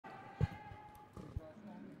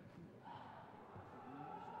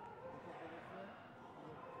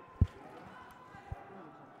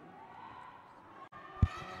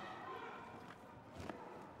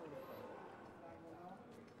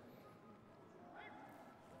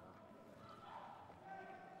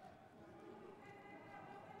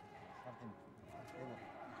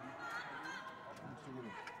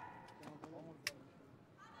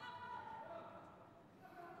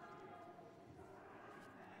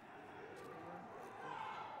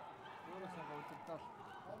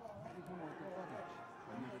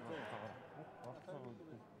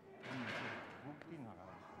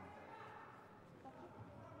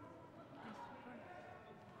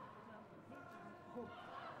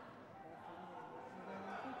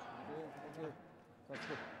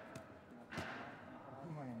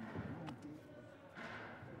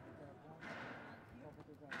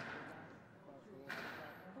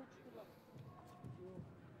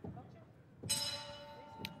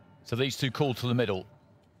So these two call to the middle.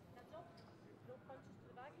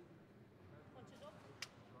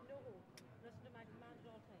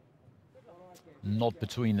 Nod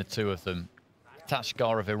between the two of them.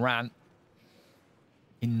 ATASHGAH of Iran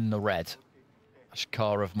in the red.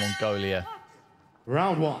 ASKHAR of Mongolia.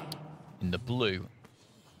 Round one. In the blue.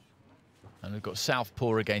 And we've got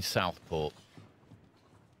Southpaw against Southpaw.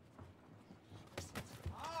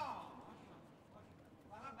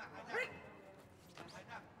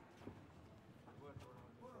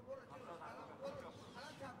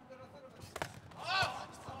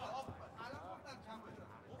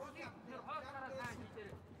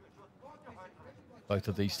 Both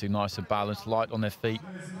of these two nice and balanced, light on their feet.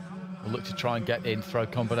 Will look to try and get in, throw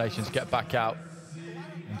combinations, get back out,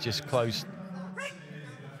 and just close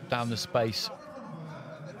down the space.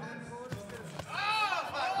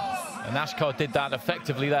 And ASKHAR did that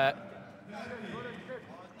effectively there.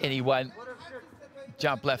 In he went,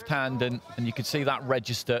 jab left hand, and you can see that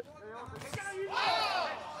register.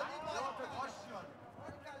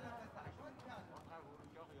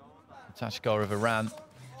 ATASHGAH of Iran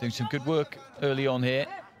doing some good work early on here.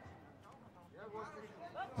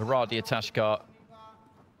 MORADI ATASHGAH,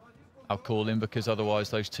 I'll call him, because otherwise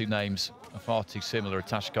those two names are far too similar,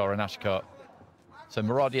 ATASHGAH and ASKHAR. So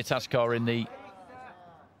MORADI ATASHGAH in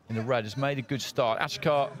the red has made a good start.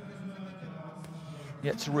 ASKHAR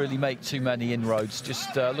yet to really make too many inroads,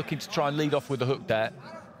 just looking to try and lead off with a hook there.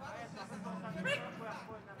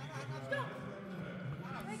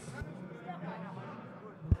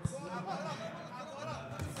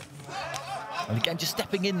 And again, just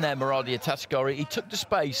stepping in there, MORADI ATASHGAH. He took the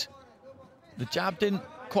space. The jab didn't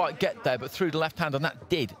quite get there, but threw the left hand, and that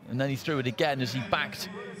did. And then he threw it again as he backed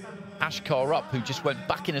ASKHAR up, who just went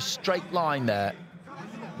back in a straight line there,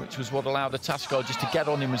 which was what allowed ATASHGAH just to get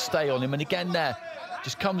on him and stay on him. And again there,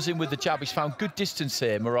 just comes in with the jab. He's found good distance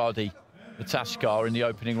here, MORADI ATASHGAH, in the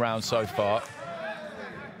opening round so far.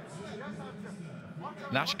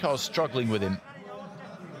 And ASKHAR's struggling with him.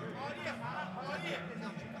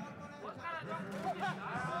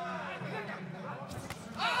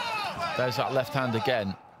 There's that left hand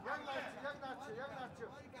again.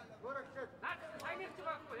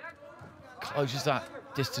 Closes that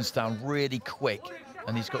distance down really quick,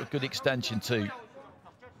 and he's got a good extension too.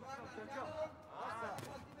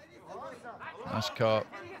 ASKHAR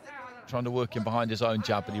trying to work him behind his own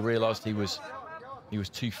jab, but he realised he was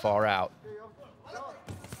too far out.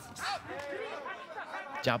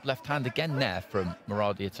 Jab left hand again there from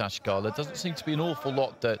MORADI ATASHGAH. There doesn't seem to be an awful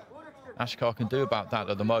lot that ASKHAR can do about that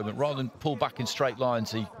at the moment. Rather than pull back in straight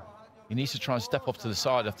lines, he needs to try and step off to the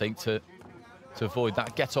side, I think, to avoid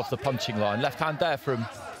that get off the punching line. Left hand there from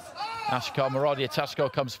ASKHAR. MORADI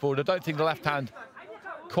ATASHGAH comes forward. I don't think the left hand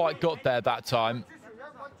quite got there that time.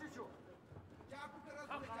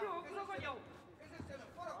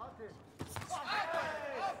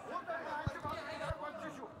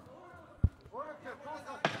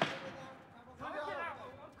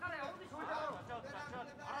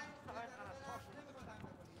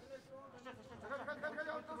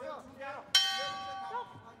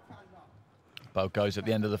 Bow goes at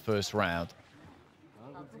the end of the first round.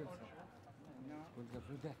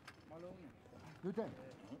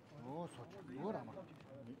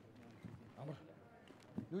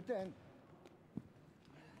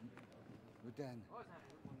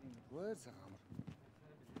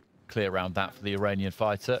 Clear round that for the Iranian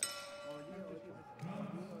fighter.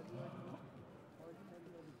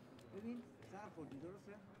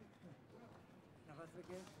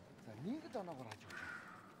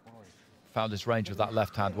 Found his range with that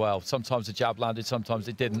left hand well. Sometimes the jab landed, sometimes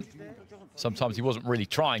it didn't. Sometimes he wasn't really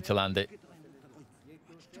trying to land it.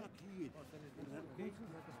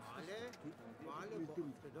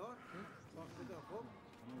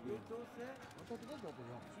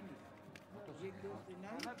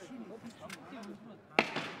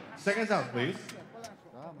 Seconds out, please.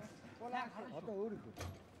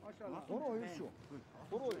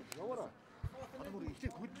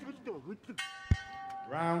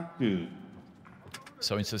 Round two.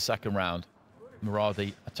 So into the second round,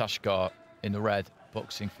 MORADI ATASHGAH in the red,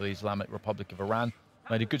 boxing for the Islamic Republic of Iran.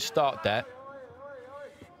 Made a good start there.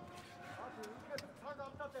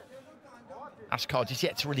 ASKHAR just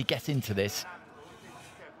yet to really get into this.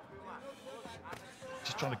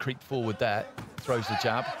 Just trying to creep forward there. Throws the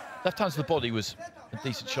jab. Left hand to the body was a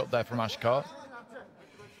decent shot there from ASKHAR.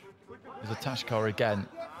 There's ATASHGAH again.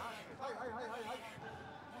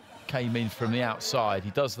 Came in from the outside.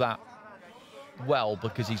 He does that well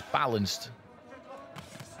because he's balanced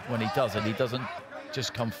when he does it. He doesn't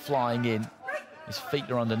just come flying in. His feet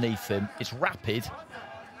are underneath him. It's rapid,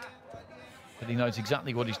 but he knows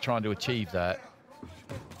exactly what he's trying to achieve there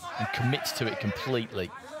and commits to it completely.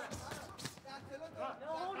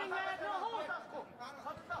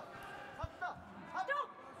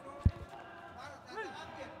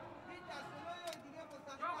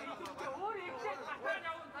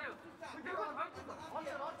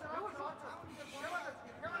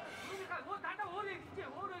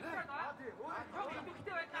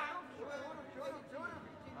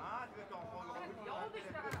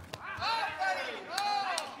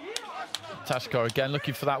 ATASHGAH again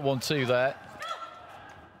looking for that 1-2 there.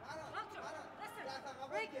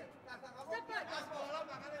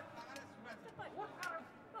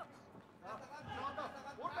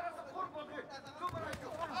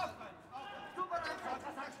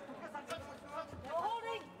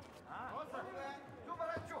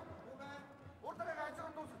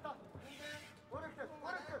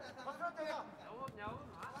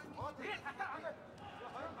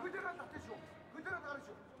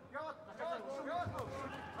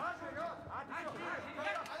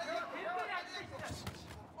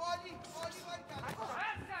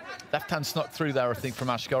 Left hand snuck through there, I think, from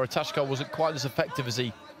ASKHAR. ATASHGAH wasn't quite as effective as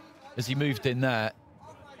he moved in there,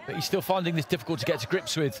 but he's still finding this difficult to get to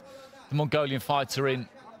grips with. The Mongolian fighter in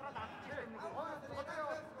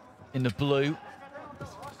the blue.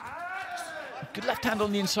 Good left hand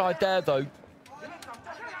on the inside there, though.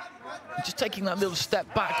 Just taking that little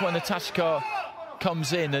step back when ATASHGAH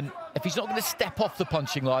comes in, and if he's not going to step off the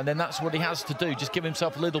punching line, then that's what he has to do. Just give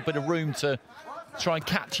himself a little bit of room to try and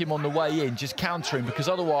catch him on the way in, just counter him, because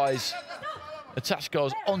otherwise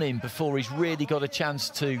ATASHGAH's on him before he's really got a chance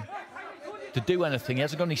to do anything. He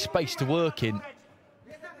hasn't got any space to work in.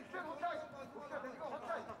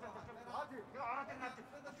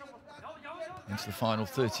 Into the final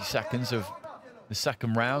 30 seconds of the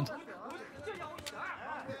second round.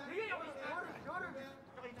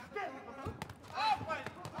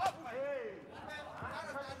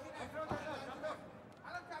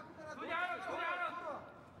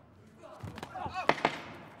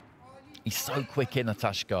 He's so quick in,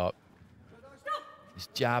 ATASHGAH. His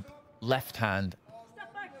jab, left hand,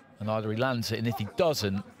 and either he lands it, and if he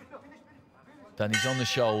doesn't, then he's on the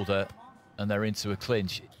shoulder, and they're into a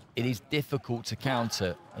clinch. It is difficult to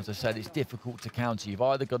counter. As I said, it's difficult to counter. You've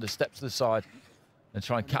either got to step to the side and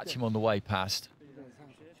try and catch him on the way past,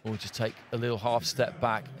 or just take a little half step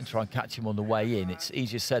back and try and catch him on the way in. It's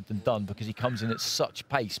easier said than done because he comes in at such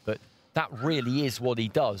pace, but that really is what he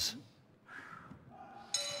does.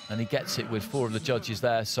 And he gets it with 4 of the judges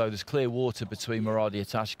there, so there's clear water between MORADI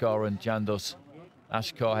ATASHGAH and Jandos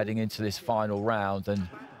ASKHAR heading into this final round, and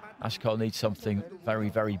ASKHAR needs something very,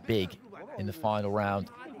 very big in the final round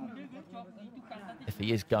if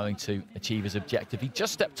he is going to achieve his objective. He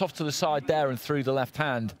just stepped off to the side there and threw the left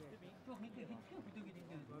hand.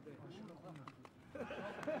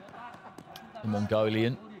 The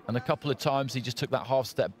Mongolian, and a couple of times he just took that half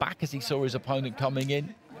step back as he saw his opponent coming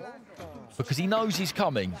in, because he knows he's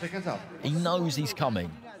coming. He knows he's coming.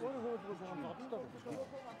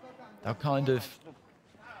 They'll kind of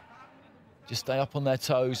just stay up on their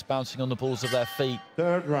toes, bouncing on the balls of their feet.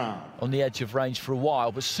 Third round. On the edge of range for a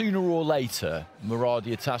while, but sooner or later,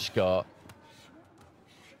 MORADI ATASHGAH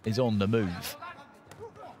is on the move.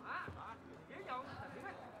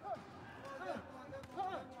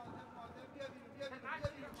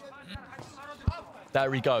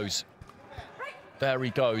 There he goes. There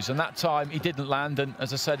he goes, and that time he didn't land, and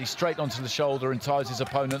as I said, he's straight onto the shoulder and ties his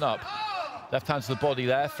opponent up. Left hand to the body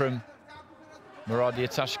there from MORADI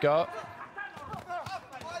ATASHGAH.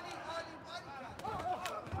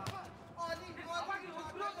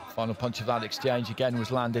 Final punch of that exchange again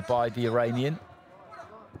was landed by the Iranian.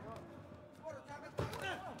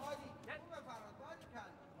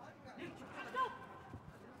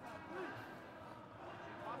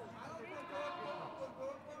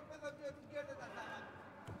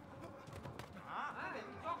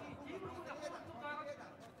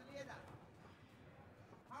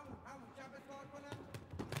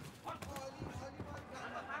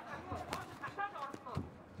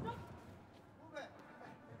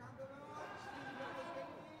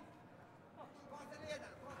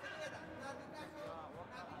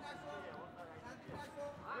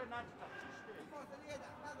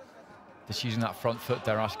 Just using that front foot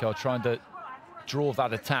there, ASKHAR, trying to draw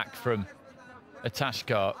that attack from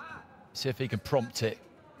ATASHGAH. See if he can prompt it.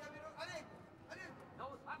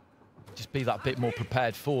 Just be that bit more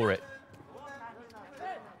prepared for it.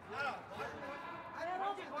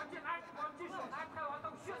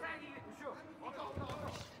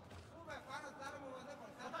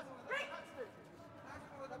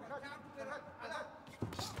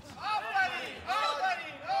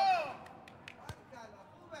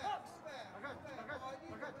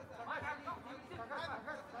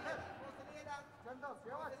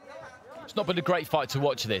 It's not been a great fight to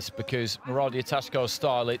watch this because MORADI ATASHGAH's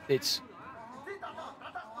style, it's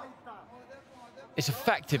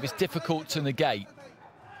effective, it's difficult to negate.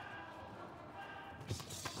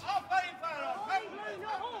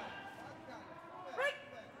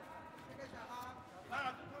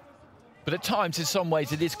 But at times, in some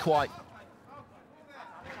ways, it is quite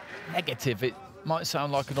negative. It might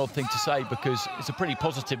sound like an odd thing to say because it's a pretty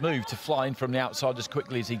positive move to fly in from the outside as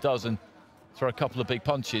quickly as he does and throw a couple of big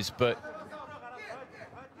punches, but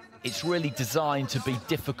it's really designed to be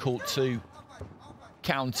difficult to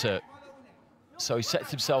counter. So he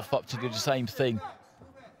sets himself up to do the same thing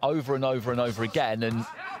over and over and over again, and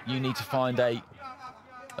you need to find a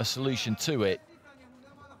solution to it.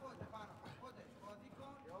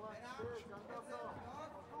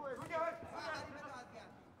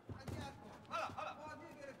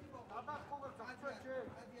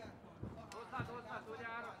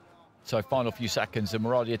 So final few seconds, and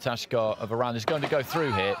MORADI ATASHGAH of Iran is going to go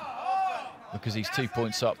through here because he's 2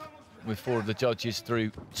 points up with 4 of the judges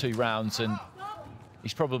through 2 rounds, and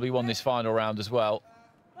he's probably won this final round as well.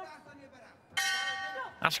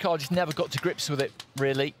 ASKHAR just never got to grips with it,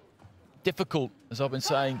 really. Difficult, as I've been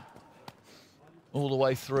saying, all the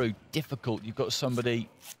way through. Difficult. You've got somebody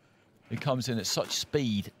who comes in at such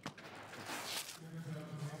speed.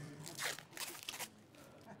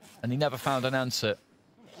 And he never found an answer.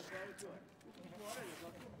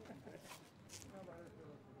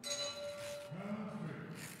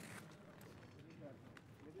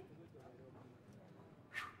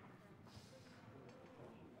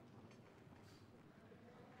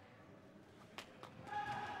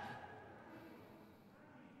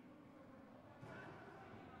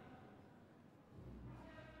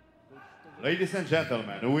 Ladies and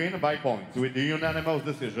gentlemen, win by points with the unanimous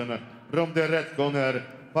decision from the red corner,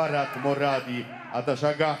 Farhad MORADI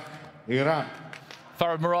ATASHGAH, Iran.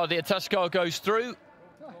 Farhad MORADI ATASHGAH goes through.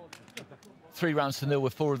 3 rounds to 0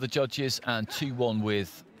 with 4 of the judges and 2-1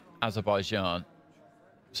 with Azerbaijan.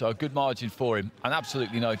 So a good margin for him, and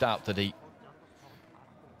absolutely no doubt that he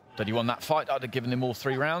won that fight. I'd have given him all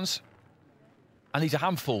 3 rounds. And he's a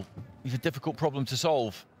handful. He's a difficult problem to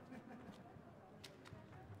solve.